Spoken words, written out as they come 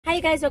Hi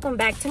guys, welcome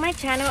back to my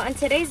channel. On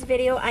today's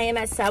video I am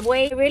at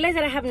Subway. I realized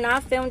that I have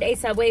not filmed a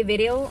Subway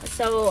video,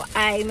 so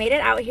I made it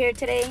out here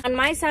today. On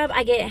my sub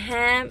I get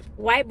ham,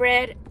 white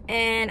bread,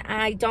 and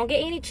I don't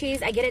get any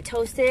cheese. I get it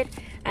toasted.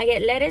 I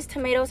get lettuce,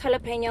 tomatoes,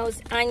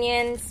 jalapenos,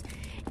 onions.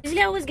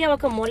 Usually I always get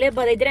guacamole,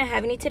 but they didn't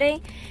have any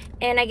today.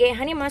 And I get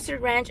honey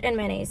mustard, ranch, and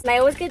mayonnaise. And I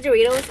always get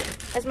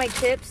Doritos as my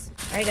chips.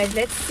 Alright guys,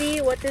 let's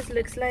see what this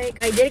looks like.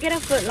 I did get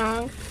a foot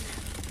long.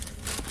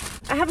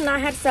 I have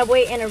not had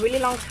Subway in a really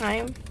long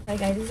time. Alright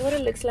guys, this is what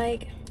it looks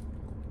like.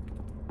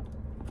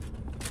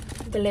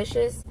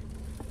 Delicious.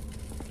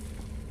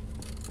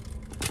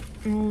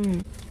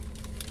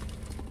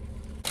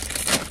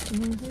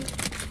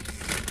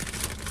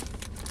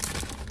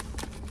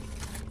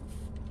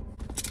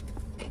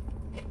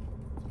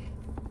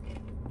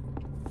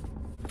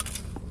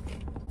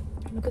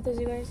 Look at this,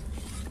 you guys.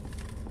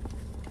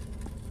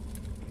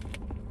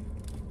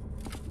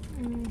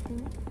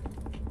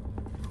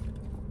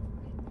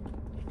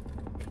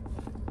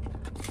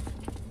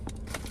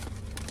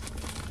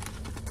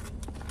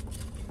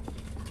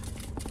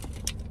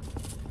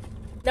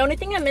 The only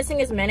thing I'm missing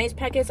is mayonnaise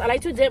packets. I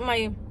like to dip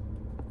my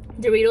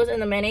Doritos in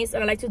the mayonnaise,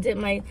 and I like to dip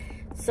my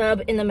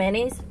sub in the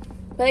mayonnaise.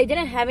 But they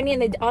didn't have any,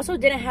 and they also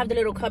didn't have the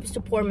little cups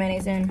to pour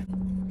mayonnaise in.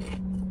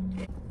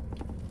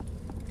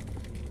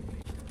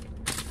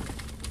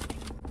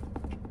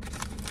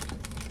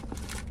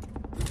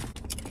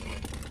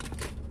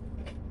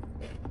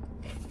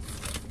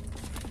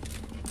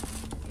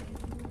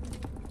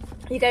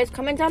 You guys,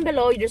 comment down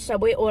below your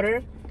Subway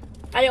order.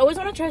 I always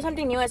want to try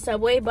something new at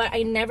Subway, but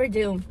I never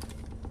do.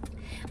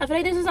 I feel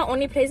like this is the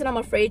only place that I'm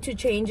afraid to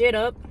change it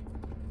up.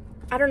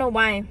 I don't know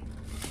why,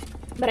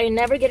 but I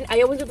never get it.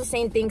 I always do the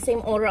same thing,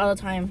 same order all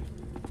the time.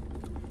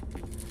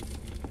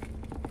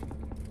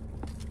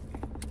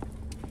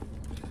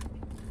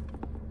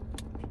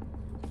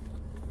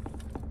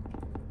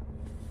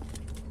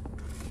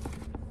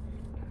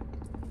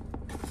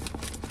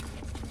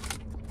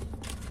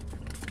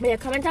 But yeah,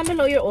 comment down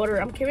below your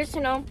order. I'm curious to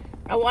know.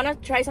 I want to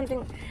try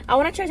something. I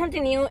want to try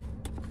something new.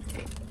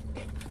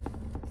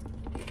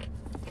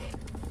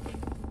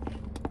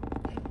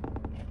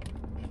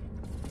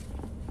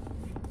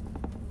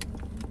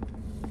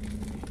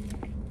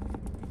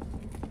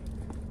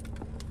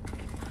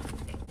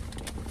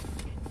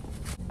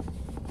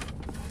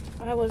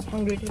 I was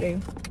hungry today.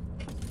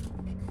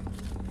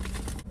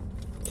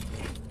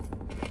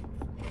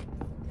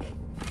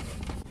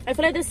 I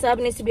feel like the sub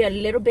needs to be a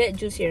little bit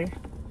juicier.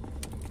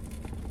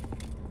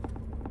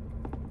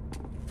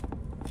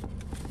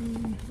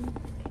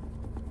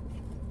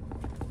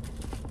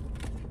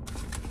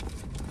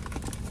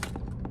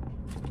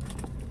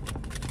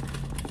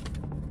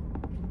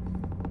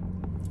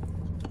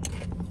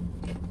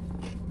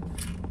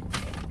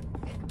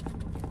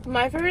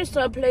 My favorite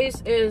sub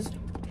place is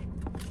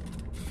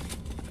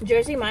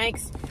Jersey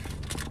Mike's.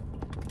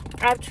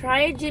 I've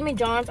tried Jimmy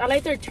John's. I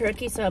like their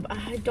turkey sub.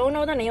 I don't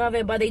know the name of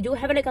it, but they do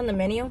have it like on the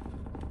menu.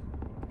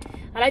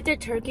 I like their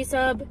turkey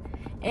sub,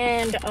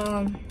 and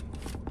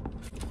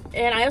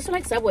I also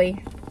like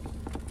Subway.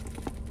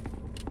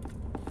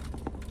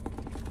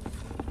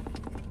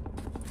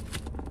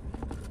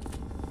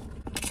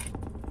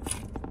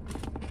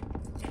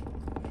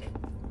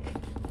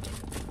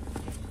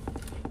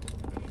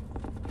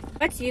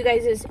 What's you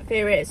guys'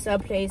 favorite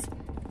sub place?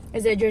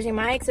 Is it Jersey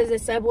Mike's? Is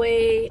it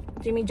Subway,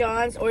 Jimmy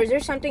John's? Or is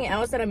there something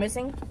else that I'm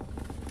missing?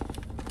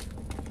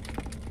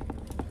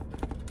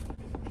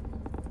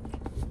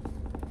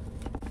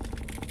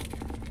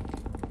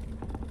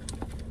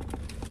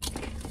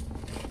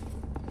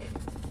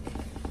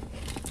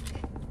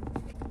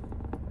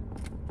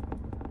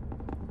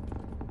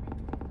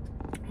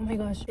 Oh my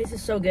gosh, this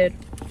is so good.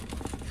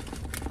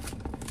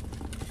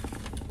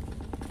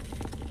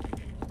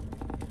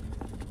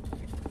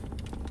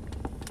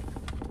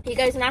 You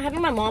guys, not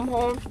having my mom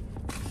home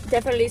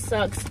definitely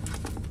sucks.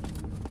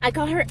 I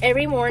call her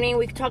every morning.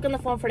 We talk on the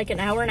phone for like an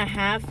hour and a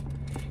half,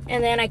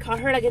 and then I call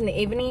her like in the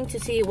evening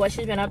to see what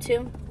she's been up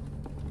to.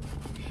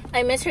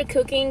 I miss her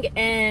cooking,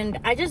 and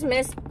I just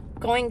miss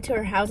going to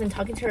her house and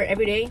talking to her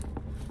every day.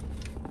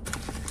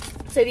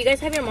 So if you guys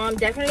have your mom,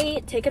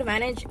 definitely take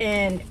advantage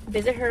and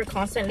visit her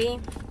constantly.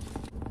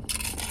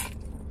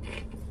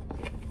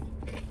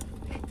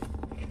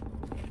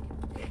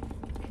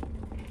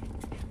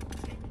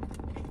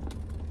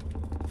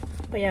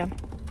 But yeah,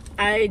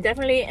 I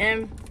definitely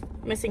am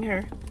missing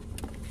her.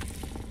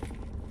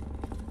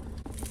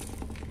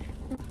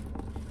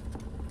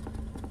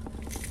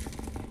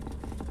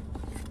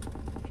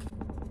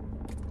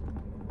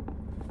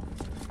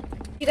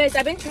 You guys,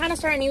 I've been trying to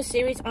start a new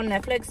series on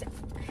Netflix.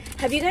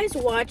 Have you guys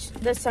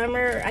watched The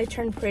Summer I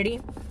Turned Pretty?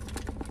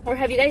 Or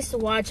have you guys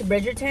watched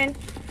Bridgerton?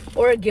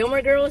 Or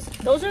Gilmore Girls?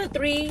 Those are the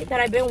three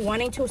that I've been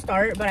wanting to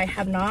start, but I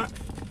have not.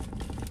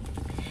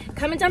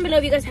 Comment down below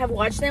if you guys have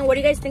watched them. What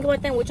do you guys think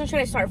about them? Which one should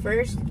I start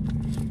first?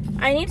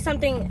 I need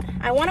something.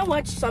 I want to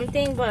watch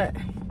something, but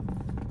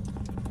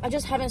I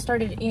just haven't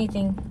started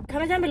anything.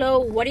 Comment down below.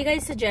 What do you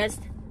guys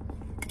suggest?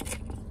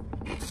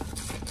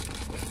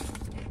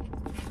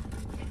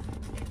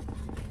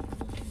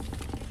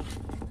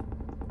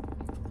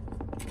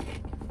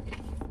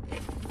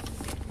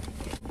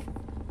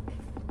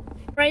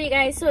 Alright, you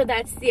guys, so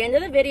that's the end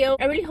of the video.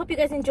 I really hope you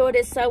guys enjoyed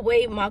this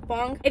Subway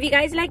mukbang. If you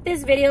guys like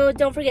this video,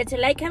 don't forget to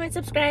like, comment,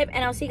 subscribe,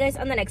 and I'll see you guys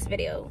on the next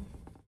video.